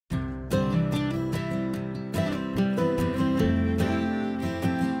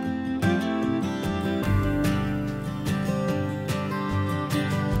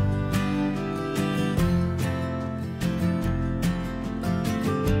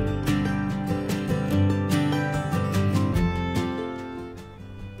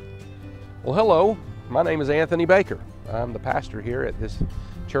Well, hello, my name is Anthony Baker. I'm the pastor here at this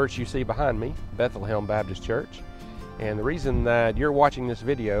church you see behind me, Bethlehem Baptist Church. And the reason that you're watching this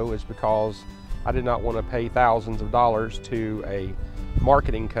video is because I did not want to pay thousands of dollars to a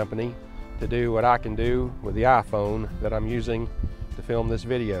marketing company to do what I can do with the iPhone that I'm using to film this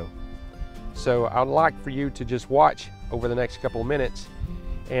video. So I'd like for you to just watch over the next couple of minutes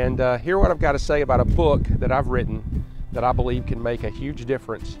and hear what I've got to say about a book that I've written that I believe can make a huge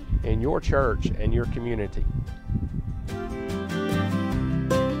difference in your church and your community.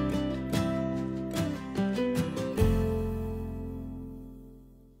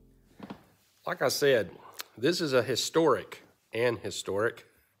 Like I said, this is a historic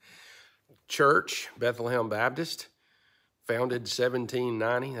church, Bethlehem Baptist, founded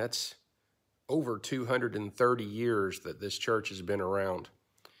 1790. That's over 230 years that this church has been around.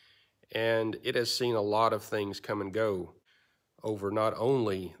 And it has seen a lot of things come and go over not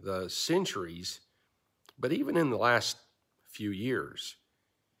only the centuries, but even in the last few years.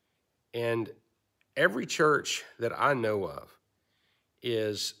 And every church that I know of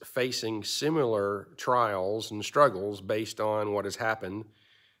is facing similar trials and struggles based on what has happened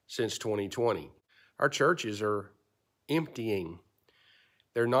since 2020. Our churches are emptying.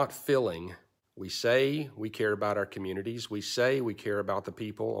 They're not filling. We say we care about our communities. We say we care about the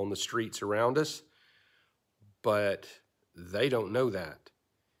people on the streets around us, but they don't know that.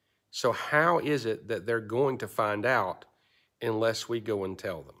 So how is it that they're going to find out unless we go and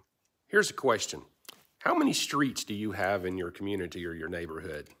tell them? Here's a question. How many streets do you have in your community or your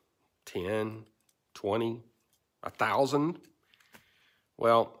neighborhood? 10, 20, 1,000?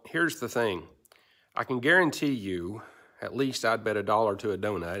 Well, here's the thing. I can guarantee you, at least I'd bet $1 to a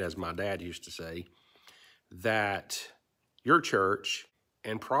donut, as my dad used to say, that your church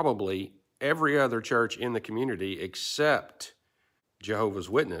and probably every other church in the community except Jehovah's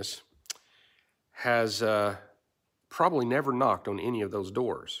Witness has probably never knocked on any of those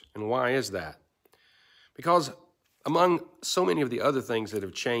doors. And why is that? Because among so many of the other things that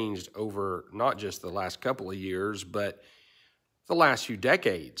have changed over not just the last couple of years, but the last few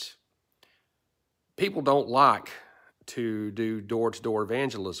decades, people don't like to do door-to-door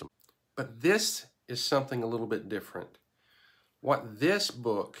evangelism. But this is something a little bit different. What this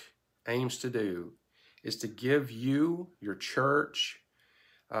book aims to do is to give you, your church,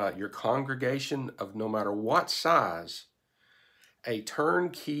 your congregation of no matter what size, a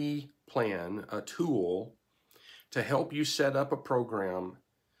turnkey plan, a tool to help you set up a program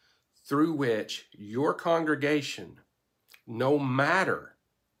through which your congregation, no matter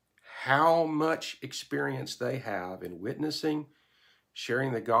how much experience they have in witnessing,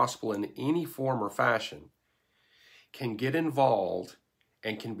 sharing the gospel in any form or fashion, can get involved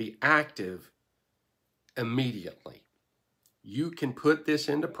and can be active immediately. You can put this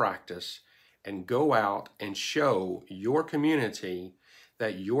into practice and go out and show your community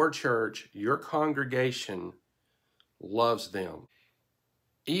that your church, your congregation loves them.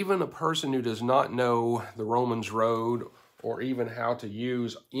 Even a person who does not know the Romans Road or even how to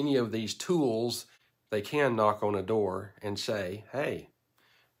use any of these tools, they can knock on a door and say, hey,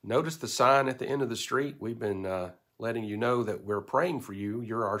 notice the sign at the end of the street? We've been letting you know that we're praying for you.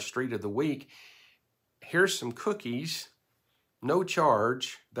 You're our street of the week. Here's some cookies, no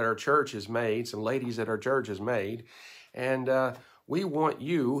charge, that our church has made, some ladies that our church has made, and we want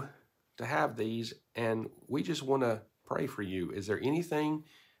you to have these, and we just want to pray for you. Is there anything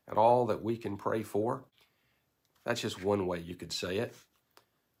at all that we can pray for? That's just one way you could say it.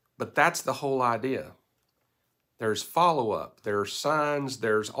 But that's the whole idea. There's follow-up, there's signs,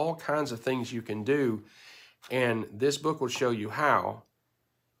 there's all kinds of things you can do, and this book will show you how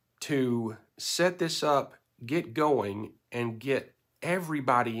to set this up, get going, and get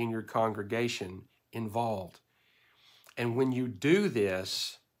everybody in your congregation involved. And when you do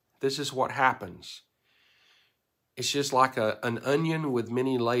this, this is what happens. It's just like an onion with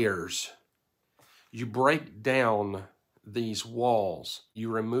many layers. You break down these walls. You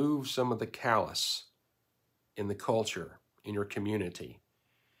remove some of the callous in the culture, in your community,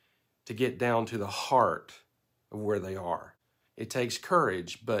 to get down to the heart of where they are. It takes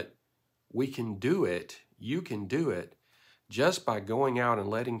courage, but we can do it. You can do it just by going out and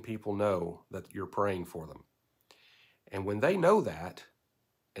letting people know that you're praying for them. And when they know that,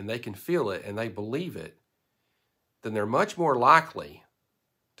 and they can feel it, and they believe it, then they're much more likely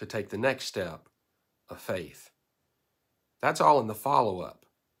to take the next step of faith. That's all in the follow-up,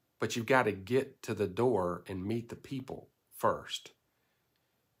 but you've got to get to the door and meet the people first.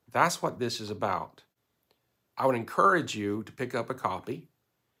 That's what this is about. I would encourage you to pick up a copy.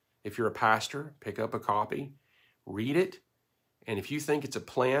 If you're a pastor, pick up a copy, read it, And if you think it's a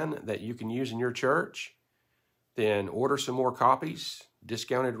plan that you can use in your church, then order some more copies,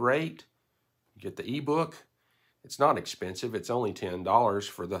 discounted rate, get the ebook. It's not expensive. It's only $10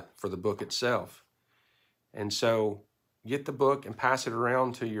 for the book itself. And so get the book and pass it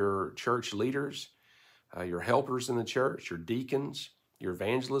around to your church leaders, your helpers in the church, your deacons, your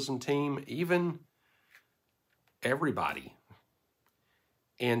evangelism team, even everybody,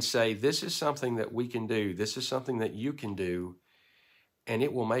 and say, this is something that we can do. This is something that you can do, and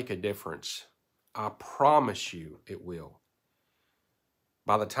it will make a difference. I promise you it will.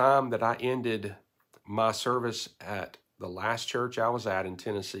 By the time that I ended my service at the last church I was at in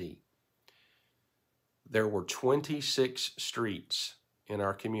Tennessee, there were 26 streets in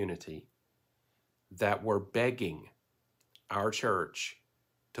our community that were begging our church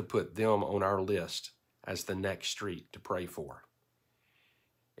to put them on our list as the next street to pray for.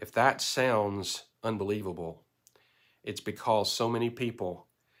 If that sounds unbelievable, it's because so many people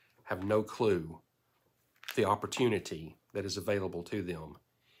have no clue the opportunity that is available to them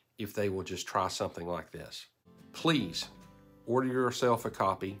if they will just try something like this. Please order yourself a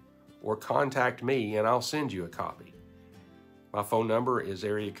copy or contact me and I'll send you a copy. My phone number is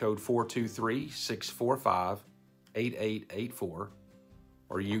area code 423-645-8884,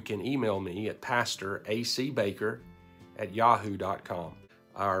 or you can email me at pastoracbaker@yahoo.com.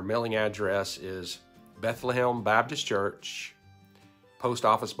 Our mailing address is Bethlehem Baptist Church, Post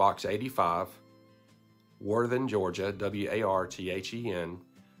Office Box 85, Worthen, Georgia, Warthen,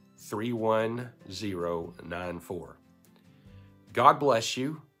 31094. God bless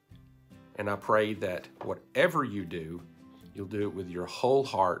you, and I pray that whatever you do, you'll do it with your whole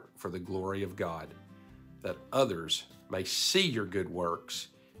heart for the glory of God, that others may see your good works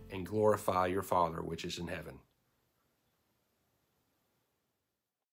and glorify your Father which is in heaven.